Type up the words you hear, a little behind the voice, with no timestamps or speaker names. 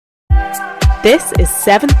This is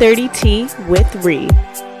 7:30 Tea with Rie.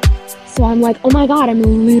 So I'm like, oh my god, I'm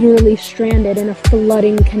literally stranded in a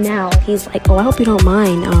flooding canal. He's like, oh, I hope you don't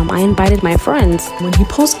mind. I invited my friends. When he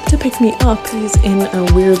pulls up to pick me up, he's in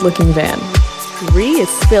a weird-looking van. Rie is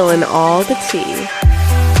spilling all the tea.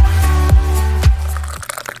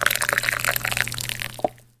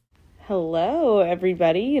 Hello,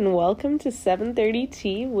 everybody, and welcome to 7:30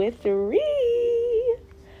 Tea with Rie.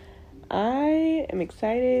 I am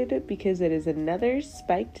excited because it is another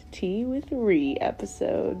Spiked Tea with Rie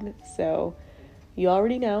episode. So, you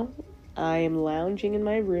already know, I am lounging in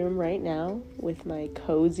my room right now with my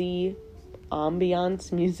cozy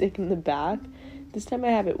ambiance music in the back. This time I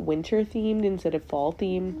have it winter themed instead of fall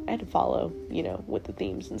themed. I had to follow, with the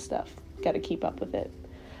themes and stuff. Got to keep up with it.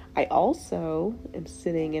 I also am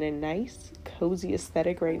sitting in a nice, cozy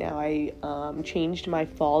aesthetic right now. I changed my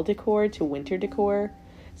fall decor to winter decor.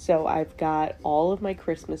 So I've got all of my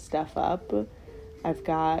Christmas stuff up. I've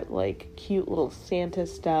got cute little Santa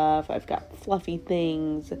stuff. I've got fluffy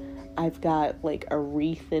things. I've got a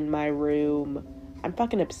wreath in my room. I'm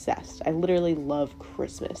fucking obsessed. I literally love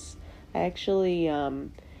Christmas. I actually,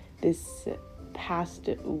 this past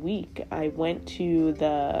week, I went to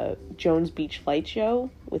the Jones Beach Light Show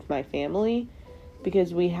with my family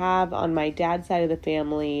because we have, on my dad's side of the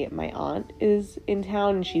family, my aunt is in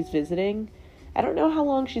town and she's visiting. I don't know how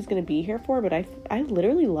long she's going to be here for, but I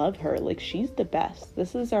literally love her. She's the best.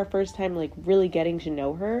 This is our first time, really getting to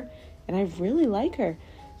know her, and I really like her.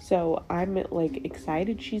 So I'm,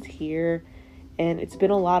 excited she's here, and it's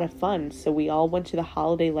been a lot of fun. So we all went to the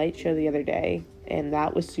holiday light show the other day, and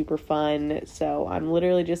that was super fun. So I'm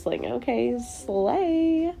literally just okay,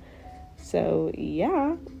 slay. So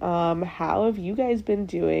yeah, how have you guys been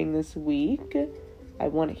doing this week? I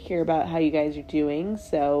want to hear about how you guys are doing,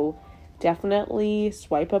 so definitely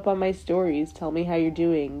swipe up on my stories. Tell me how you're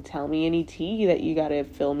doing. Tell me any tea that you gotta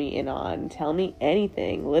fill me in on. Tell me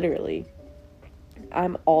anything, literally.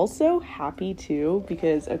 I'm also happy too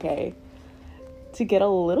because, to get a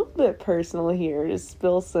little bit personal here, to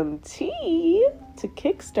spill some tea to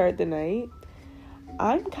kickstart the night,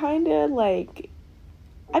 I'm kind of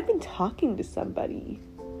I've been talking to somebody,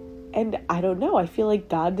 and I don't know, I feel like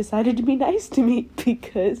God decided to be nice to me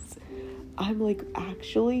because I'm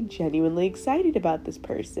actually genuinely excited about this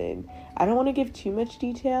person. I don't want to give too much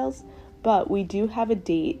details, but we do have a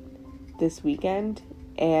date this weekend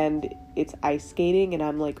and it's ice skating and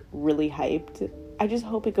I'm really hyped. I just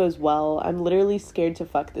hope it goes well. I'm literally scared to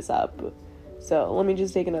fuck this up. So let me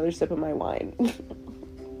just take another sip of my wine.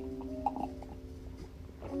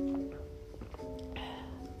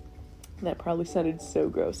 That probably sounded so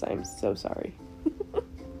gross. I'm so sorry.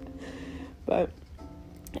 But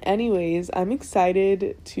anyways, I'm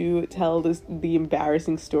excited to tell the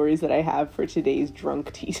embarrassing stories that I have for today's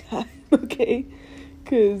drunk tea time, okay?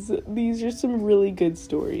 Because these are some really good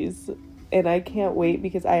stories, and I can't wait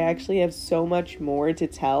because I actually have so much more to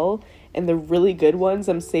tell, and the really good ones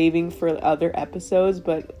I'm saving for other episodes,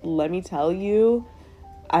 but let me tell you,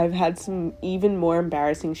 I've had some even more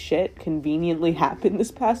embarrassing shit conveniently happen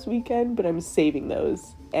this past weekend, but I'm saving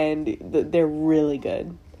those, and they're really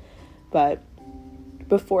good. But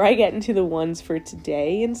before I get into the ones for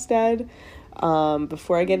today instead,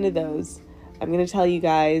 before I get into those, I'm going to tell you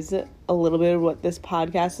guys a little bit of what this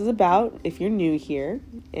podcast is about if you're new here.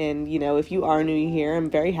 And, if you are new here, I'm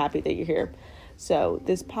very happy that you're here. So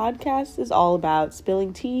this podcast is all about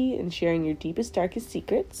spilling tea and sharing your deepest, darkest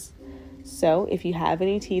secrets. So if you have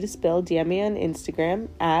any tea to spill, DM me on Instagram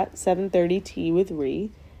at 730 Tea with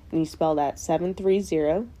Rie. And you spell that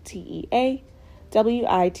 730 TEAWITHRIE.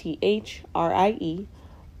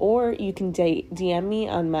 Or you can DM me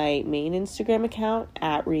on my main Instagram account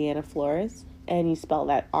at Rihanna Flores, and you spell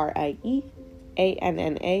that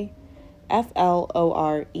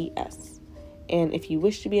RIEANNAFLORES. And if you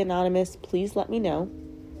wish to be anonymous, please let me know.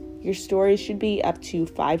 Your story should be up to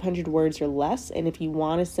 500 words or less, and if you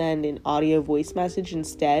want to send an audio voice message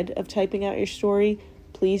instead of typing out your story,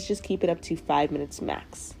 please just keep it up to 5 minutes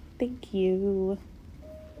max. Thank you.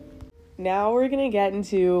 Now we're going to get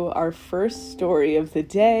into our first story of the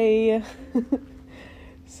day.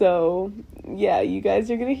 So, yeah, you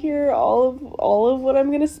guys are going to hear all of what I'm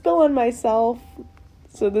going to spill on myself.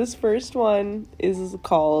 So this first one is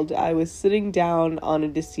called I Was Sitting Down on a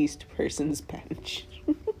Deceased Person's Bench.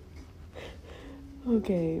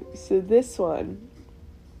 Okay, so this one,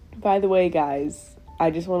 by the way, guys,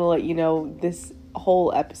 I just want to let you know this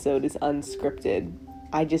whole episode is unscripted.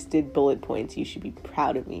 I just did bullet points. You should be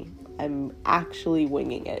proud of me. I'm actually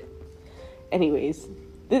winging it. Anyways,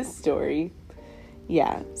 this story,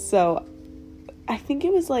 yeah, so I think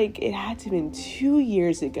it was like, it had to have been 2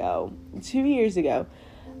 years ago. 2 years ago,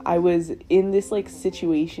 I was in this like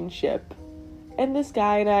situationship, and this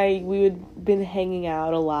guy and I, we had been hanging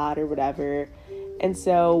out a lot or whatever. And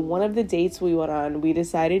so one of the dates we went on, we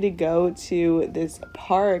decided to go to this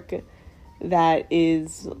park that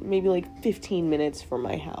is maybe like 15 minutes from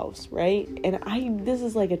my house, right? And this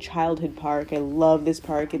is like a childhood park. I love this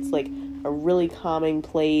park. It's like a really calming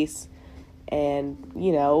place. And,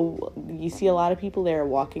 you know, you see a lot of people there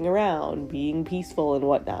walking around, being peaceful and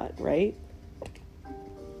whatnot, right?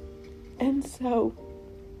 And so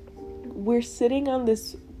we're sitting on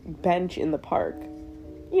this bench in the park,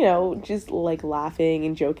 you know, just like laughing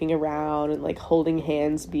and joking around and like holding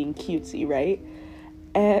hands, being cutesy, right?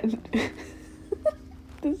 And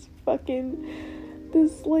this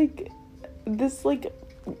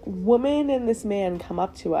woman and this man come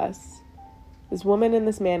up to us. This woman and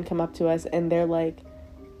this man come up to us, and they're like,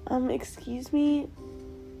 excuse me,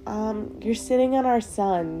 you're sitting on our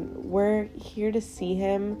son. We're here to see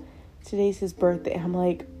him. Today's his birthday. I'm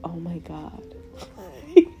like, oh my God.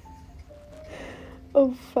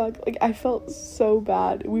 Oh fuck. Like, I felt so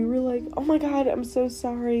bad. We were like, oh my God, I'm so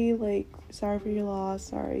sorry. Like, sorry for your loss.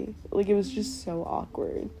 Sorry. Like, it was just so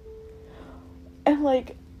awkward. And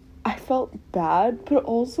like, I felt bad, but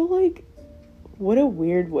also like, what a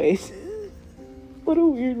weird way what a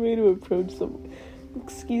weird way to approach someone.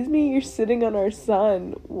 Excuse me, you're sitting on our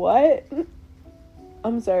son. What?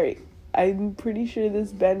 I'm sorry. I'm pretty sure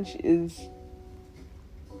this bench is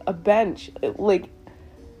a bench. Like,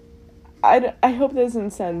 I hope that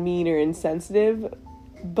doesn't sound mean or insensitive,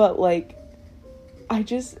 but like,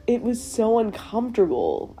 it was so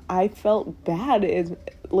uncomfortable. I felt bad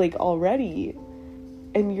like already.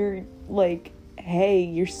 And you're like, hey,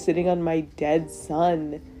 you're sitting on my dead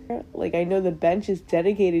son. Like, I know the bench is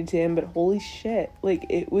dedicated to him, but holy shit, like,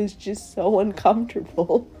 it was just so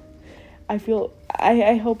uncomfortable. I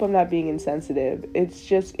hope I'm not being insensitive. It's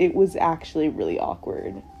just, it was actually really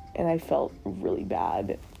awkward, and I felt really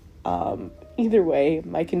bad. Either way,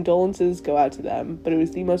 my condolences go out to them, but it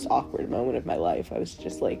was the most awkward moment of my life. I was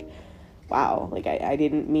just like, wow, like, I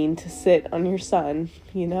didn't mean to sit on your son,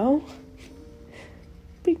 you know?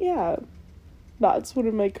 But yeah, that's one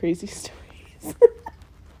of my crazy stories.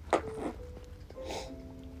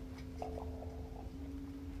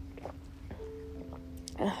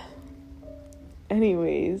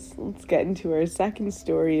 Anyways, let's get into our second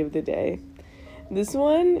story of the day. This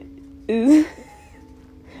one is,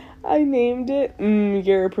 I named it,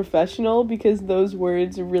 you're a professional, because those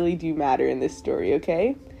words really do matter in this story,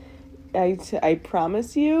 okay? I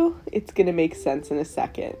promise you, it's gonna make sense in a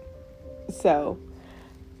second. So,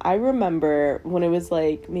 I remember when it was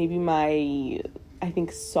like maybe my, I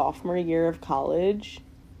think, sophomore year of college.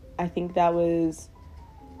 I think that was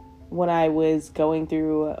when I was going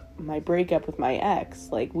through my breakup with my ex.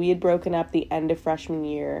 Like, we had broken up the end of freshman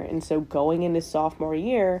year, and so going into sophomore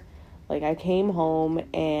year, like, I came home,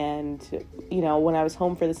 and, you know, when I was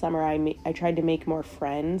home for the summer, I tried to make more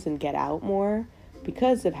friends and get out more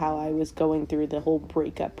because of how I was going through the whole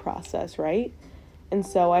breakup process, right? And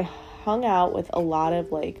so I hung out with a lot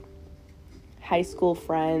of, like, high school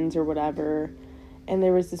friends or whatever, and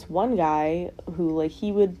there was this one guy who, like,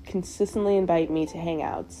 he would consistently invite me to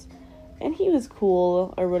hangouts. And he was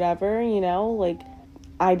cool or whatever, you know, like,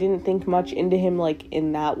 I didn't think much into him, like,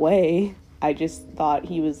 in that way. I just thought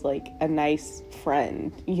he was, like, a nice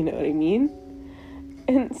friend, you know what I mean?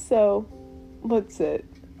 And so, what's it?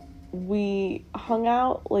 We hung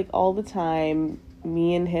out, like, all the time,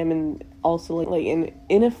 me and him, and also, like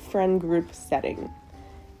in a friend group setting,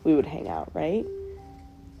 we would hang out, right?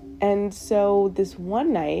 And so, this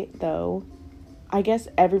one night, though, I guess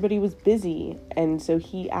everybody was busy, and so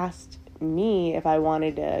he asked me if I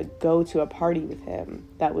wanted to go to a party with him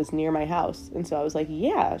that was near my house. And so I was like,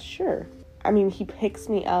 yeah, sure. I mean, he picks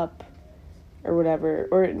me up or whatever,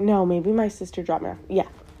 or no, maybe my sister dropped me off. Yeah,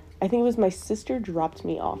 I think it was my sister dropped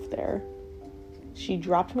me off there. She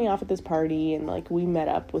dropped me off at this party, and like, we met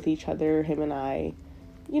up with each other, him and I,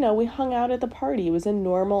 you know, we hung out at the party. It was a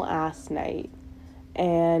normal ass night,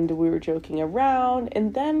 and we were joking around,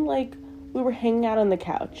 and then like, we were hanging out on the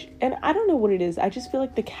couch, and I don't know what it is. I just feel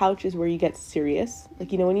like the couch is where you get serious.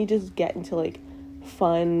 Like, you know, when you just get into, like,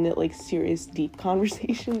 fun, like, serious, deep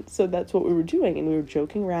conversation. So that's what we were doing, and we were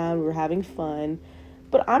joking around, we were having fun,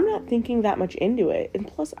 but I'm not thinking that much into it. And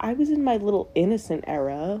plus, I was in my little innocent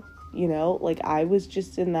era, you know? Like, I was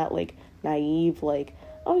just in that, like, naive, like,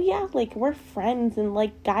 oh yeah, like, we're friends, and,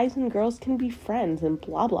 like, guys and girls can be friends, and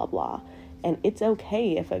blah, blah, blah. And it's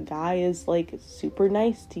okay if a guy is, like, super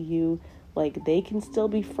nice to you. Like, they can still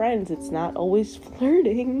be friends. It's not always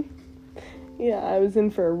flirting, Yeah, I was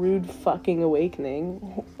in for a rude fucking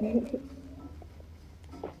awakening.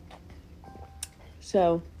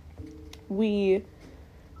 So, we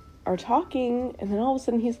are talking, and then all of a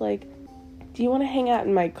sudden he's like, do you want to hang out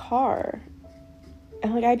in my car?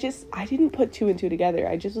 And, like, I didn't put two and two together.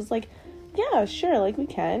 I just was like, yeah, sure, like, we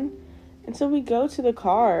can. And so we go to the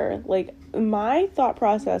car. Like, my thought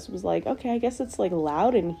process was like, okay, I guess it's, like,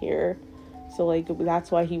 loud in here. So, like,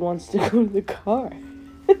 that's why he wants to go to the car.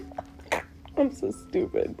 I'm so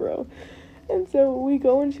stupid, bro. And so we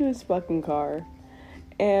go into his fucking car,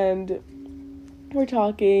 and we're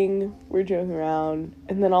talking, we're joking around,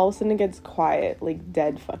 and then all of a sudden it gets quiet, like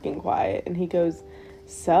dead fucking quiet, and he goes,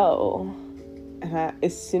 so, and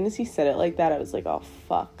as soon as he said it like that, I was like, oh,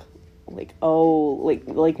 fuck, like, oh,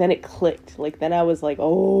 like, then it clicked, like, then I was like,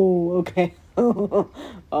 oh, okay,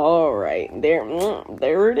 all right,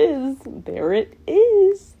 there it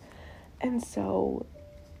is, and so,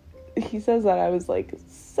 he says that, I was like,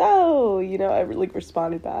 so, you know, I like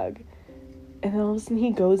responded back, and then all of a sudden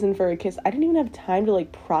he goes in for a kiss. I didn't even have time to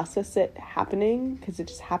like process it happening because it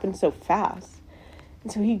just happened so fast.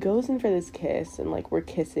 And so he goes in for this kiss, and like we're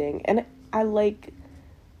kissing, and I like,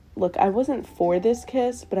 look, I wasn't for this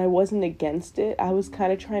kiss, but I wasn't against it. I was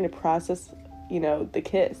kind of trying to process, you know, the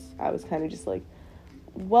kiss. I was kind of just like,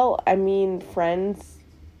 well, I mean, friends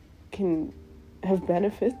can have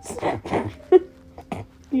benefits.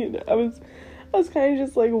 You know, I was kind of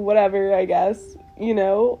just like, whatever, I guess, you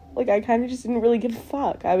know, like, I kind of just didn't really give a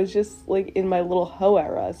fuck. I was just, like, in my little hoe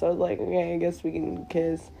era, so I was like, okay, I guess we can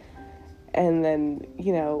kiss, and then,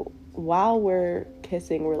 you know, while we're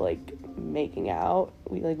kissing, we're, like, making out,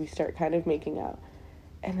 we start kind of making out,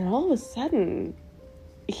 and then all of a sudden,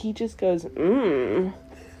 he just goes,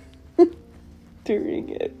 during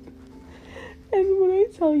it, and when I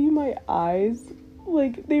tell you my eyes,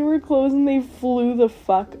 like, they were closed and they flew the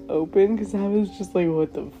fuck open because I was just like,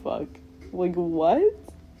 what the fuck? Like, what?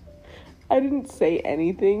 I didn't say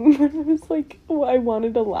anything, but I was like, well, I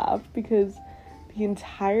wanted to laugh because the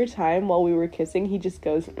entire time while we were kissing, he just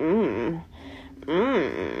goes,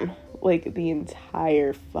 like, the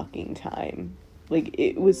entire fucking time. Like,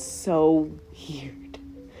 it was so weird.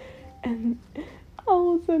 And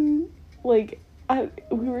all of a sudden, like,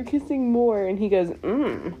 we were kissing more, and he goes,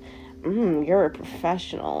 you're a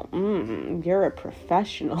professional. You're a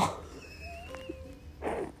professional.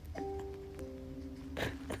 I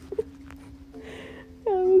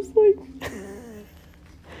was like,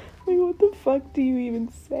 what the fuck do you even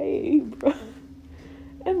say, bro?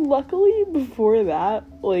 And luckily, before that,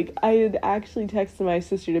 like, I had actually texted my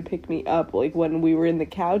sister to pick me up, like, when we were in the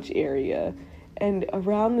couch area. And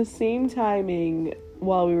around the same timing,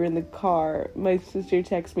 while we were in the car, my sister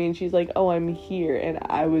texted me and she's like, oh, I'm here. And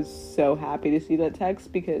I was so happy to see that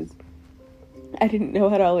text because I didn't know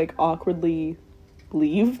how to, like, awkwardly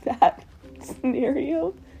leave that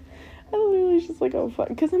scenario. I literally was just like, oh, fuck.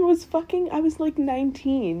 Because I was, like,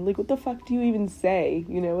 19. Like, what the fuck do you even say?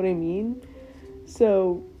 You know what I mean?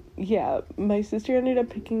 So, yeah, my sister ended up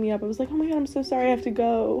picking me up. I was like, oh my god, I'm so sorry, I have to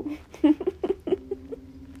go.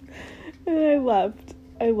 And I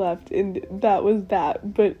left, and that was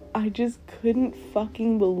that, but I just couldn't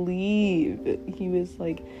fucking believe he was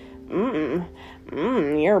like,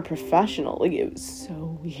 you're a professional. Like, it was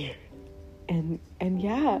so weird. And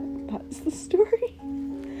yeah, that's the story.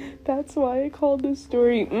 That's why I called this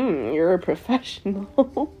story, you're a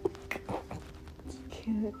professional.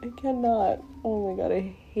 I cannot. Oh my god,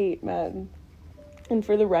 I hate men. And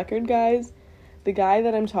for the record, guys, the guy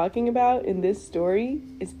that I'm talking about in this story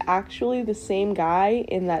is actually the same guy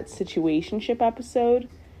in that situationship episode.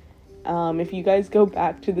 If you guys go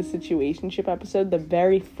back to the situationship episode, the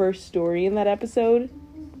very first story in that episode,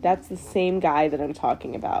 that's the same guy that I'm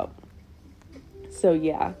talking about. So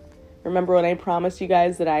yeah, remember when I promised you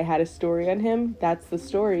guys that I had a story on him? That's the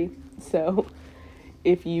story. So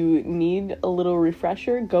if you need a little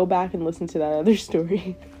refresher, go back and listen to that other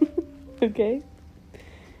story. Okay?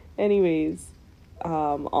 Anyways,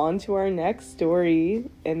 on to our next story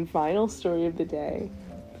and final story of the day.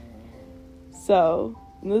 So,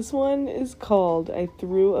 this one is called I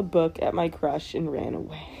Threw a Book at My Crush and Ran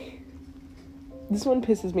Away. This one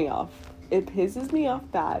pisses me off. It pisses me off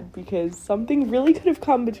bad because something really could have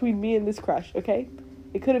come between me and this crush, okay?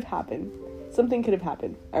 It could have happened. Something could have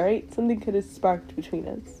happened, alright? Something could have sparked between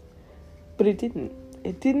us. But it didn't.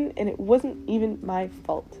 It didn't, and it wasn't even my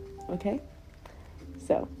fault, okay?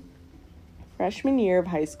 So, freshman year of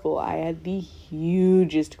high school, I had the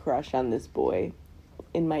hugest crush on this boy.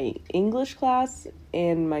 In my English class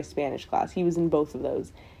and my Spanish class. He was in both of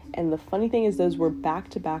those. And the funny thing is those were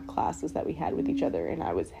back-to-back classes that we had with each other. And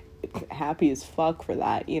I was happy as fuck for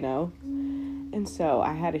that, you know? And so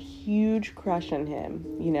I had a huge crush on him,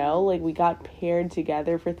 you know? Like, we got paired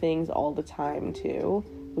together for things all the time, too,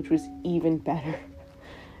 which was even better.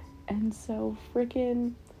 And so,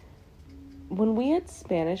 freaking, when we had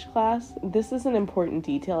Spanish class, this is an important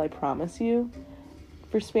detail, I promise you.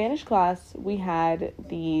 For Spanish class, we had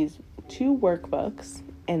these 2 workbooks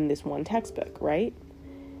and this 1 textbook, right?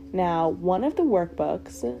 Now, one of the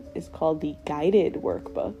workbooks is called the guided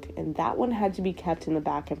workbook, and that one had to be kept in the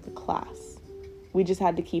back of the class. We just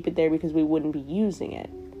had to keep it there because we wouldn't be using it.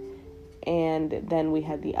 And then we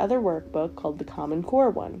had the other workbook called the Common Core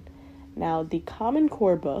one. Now, the Common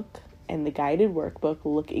Core book and the guided workbook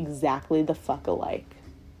look exactly the fuck alike.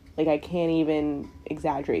 Like, I can't even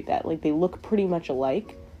exaggerate that. Like, they look pretty much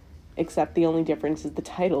alike, except the only difference is the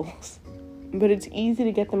titles. But it's easy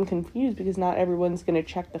to get them confused because not everyone's gonna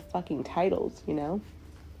check the fucking titles, you know?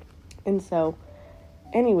 And so,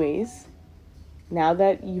 anyways, now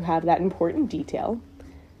that you have that important detail,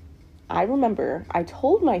 I remember I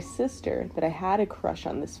told my sister that I had a crush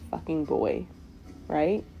on this fucking boy,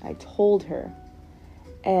 right? I told her.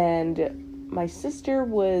 And my sister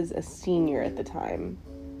was a senior at the time.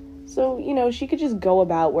 So, you know, she could just go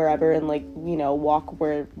about wherever and, like, you know, walk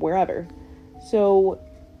wherever. So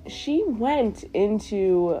she went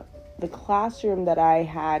into the classroom that I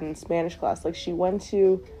had in Spanish class. Like, she went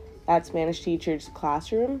to that Spanish teacher's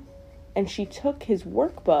classroom and she took his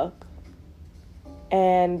workbook,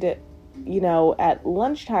 and, you know, at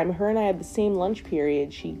lunchtime, her and I had the same lunch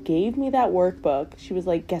period. She gave me that workbook. She was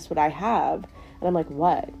like, guess what I have? And I'm like,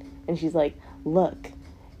 what? And she's like, look,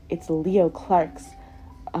 it's Leo Clark's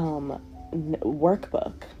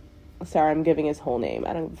workbook. Sorry, I'm giving his whole name.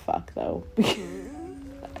 I don't give a fuck, though.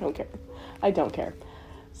 I don't care.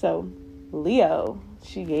 So, Leo,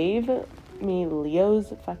 she gave me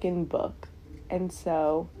Leo's fucking book. And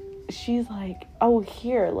so she's like, oh,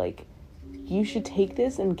 here, like, you should take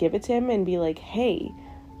this and give it to him and be like, hey,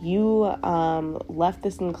 you left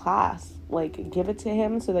this in class. Like, give it to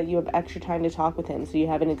him so that you have extra time to talk with him, so you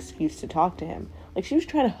have an excuse to talk to him. Like, she was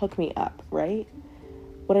trying to hook me up, right?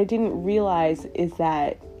 What I didn't realize is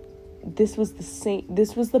that this was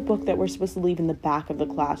the book that we're supposed to leave in the back of the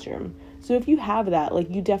classroom. So if you have that, like,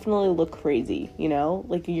 you definitely look crazy, you know?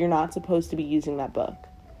 Like, you're not supposed to be using that book.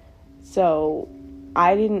 So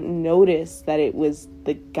I didn't notice that it was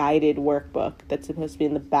the guided workbook that's supposed to be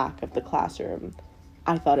in the back of the classroom.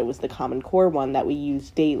 I thought it was the Common Core one that we use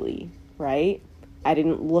daily, right? I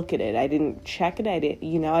didn't look at it. I didn't check it. I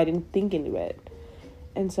didn't think into it.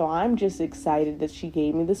 And so I'm just excited that she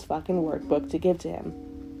gave me this fucking workbook to give to him.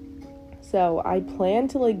 So I planned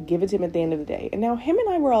to, like, give it to him at the end of the day. And now him and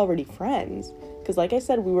I were already friends. Because, like I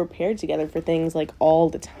said, we were paired together for things, like, all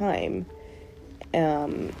the time.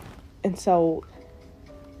 And so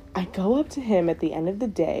I go up to him at the end of the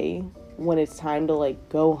day when it's time to, like,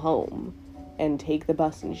 go home and take the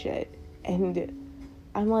bus and shit. And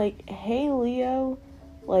I'm like, hey, Leo,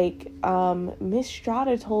 like, Miss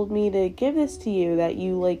Strata told me to give this to you, that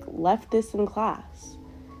you, like, left this in class.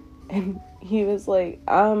 And he was like,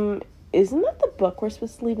 isn't that the book we're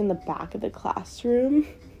supposed to leave in the back of the classroom?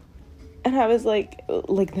 And I was like,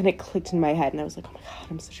 then it clicked in my head, and I was like, oh my god,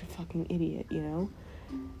 I'm such a fucking idiot, you know?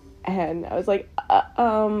 And I was like,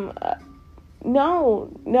 no,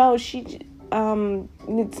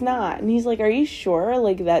 it's not. And he's like, are you sure?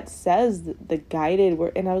 Like, that says the guided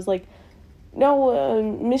work. And I was like, no,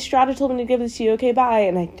 Miss Strata told me to give this to you, okay, bye.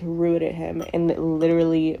 And I threw it at him and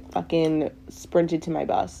literally fucking sprinted to my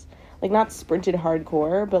bus. Like, not sprinted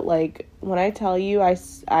hardcore, but, like, when I tell you I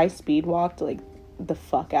speed walked, like, the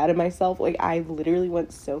fuck out of myself. Like, I literally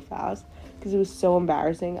went so fast because it was so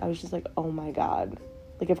embarrassing. I was just like, oh my god.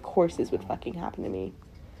 Like, of course this would fucking happen to me.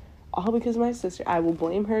 All because of my sister. I will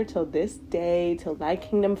blame her till this day, till thy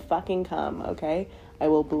kingdom fucking come, okay? I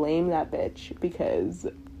will blame that bitch because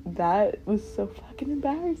that was so fucking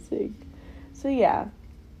embarrassing. So, yeah.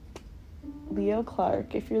 Leo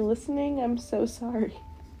Clark, if you're listening, I'm so sorry.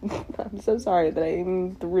 I'm so sorry that I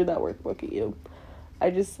even threw that workbook at you. I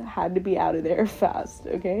just had to be out of there fast,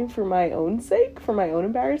 okay? For my own sake, for my own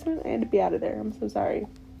embarrassment, I had to be out of there. I'm so sorry.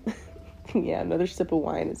 Yeah, another sip of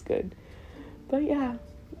wine is good. But yeah.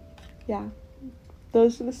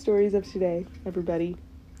 Those are the stories of today, everybody.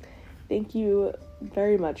 Thank you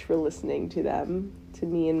very much for listening to them, to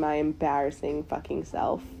me and my embarrassing fucking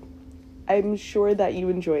self. I'm sure that you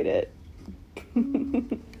enjoyed it.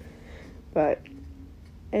 But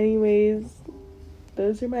anyways,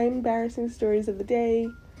 those are my embarrassing stories of the day.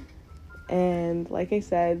 And like I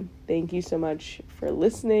said, thank you so much for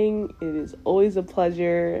listening. It is always a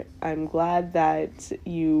pleasure. I'm glad that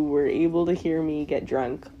you were able to hear me get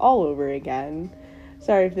drunk all over again.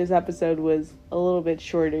 Sorry if this episode was a little bit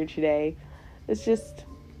shorter today. It's just,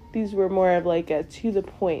 these were more of like a to the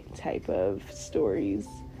point type of stories.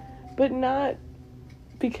 But not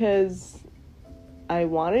because I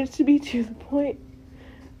wanted to be to the point.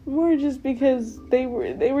 More just because they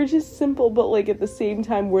were just simple, but like at the same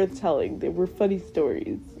time worth telling. They were funny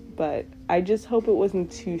stories. But I just hope it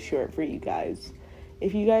wasn't too short for you guys.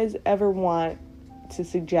 If you guys ever want to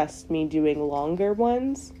suggest me doing longer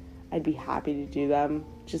ones, I'd be happy to do them.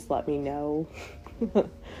 Just let me know.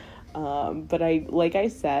 But like I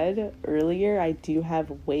said earlier, I do have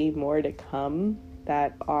way more to come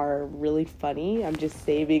that are really funny. I'm just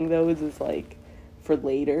saving those as like for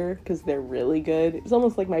later because they're really good. It's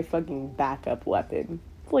almost like my fucking backup weapon.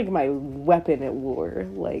 It's like my weapon at war.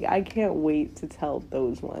 Like, I can't wait to tell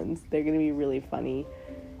those ones. They're gonna be really funny,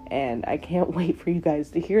 and I can't wait for you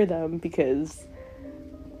guys to hear them because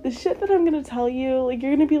the shit that I'm gonna tell you, like,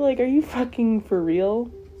 you're gonna be like, are you fucking for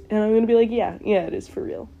real? And I'm gonna be like, yeah, it is for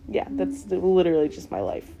real. Yeah, that's literally just my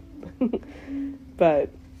life. But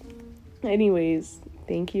anyways,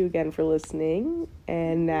 thank you again for listening.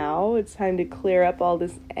 And now it's time to clear up all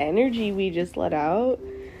this energy we just let out.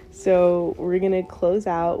 So we're going to close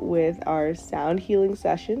out with our sound healing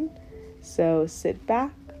session. So sit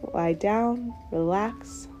back, lie down,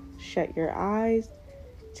 relax, shut your eyes,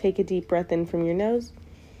 take a deep breath in from your nose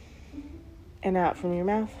and out from your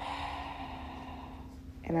mouth.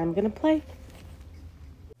 And I'm going to play.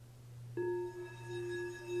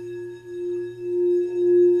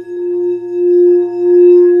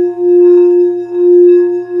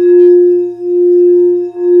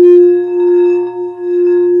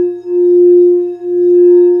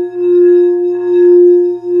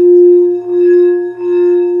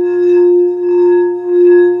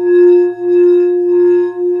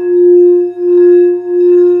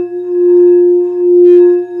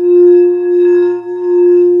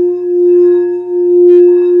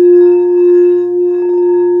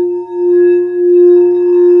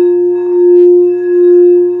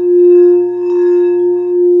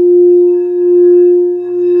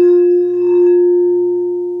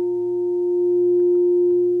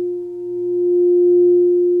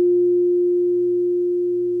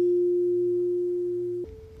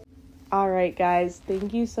 Alright guys,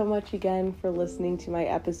 thank you so much again for listening to my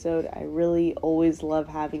episode. I really always love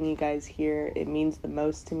having you guys here. It means the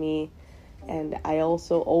most to me. And I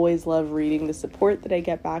also always love reading the support that I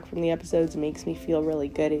get back from the episodes. It makes me feel really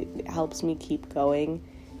good. It helps me keep going.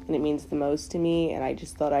 And it means the most to me. And I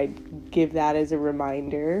just thought I'd give that as a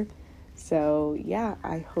reminder. So yeah,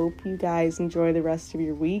 I hope you guys enjoy the rest of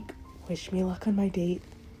your week. Wish me luck on my date.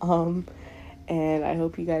 And I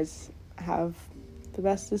hope you guys have the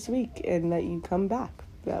best this week and that you come back.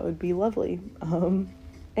 That would be lovely.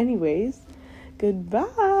 Anyways,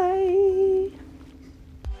 goodbye.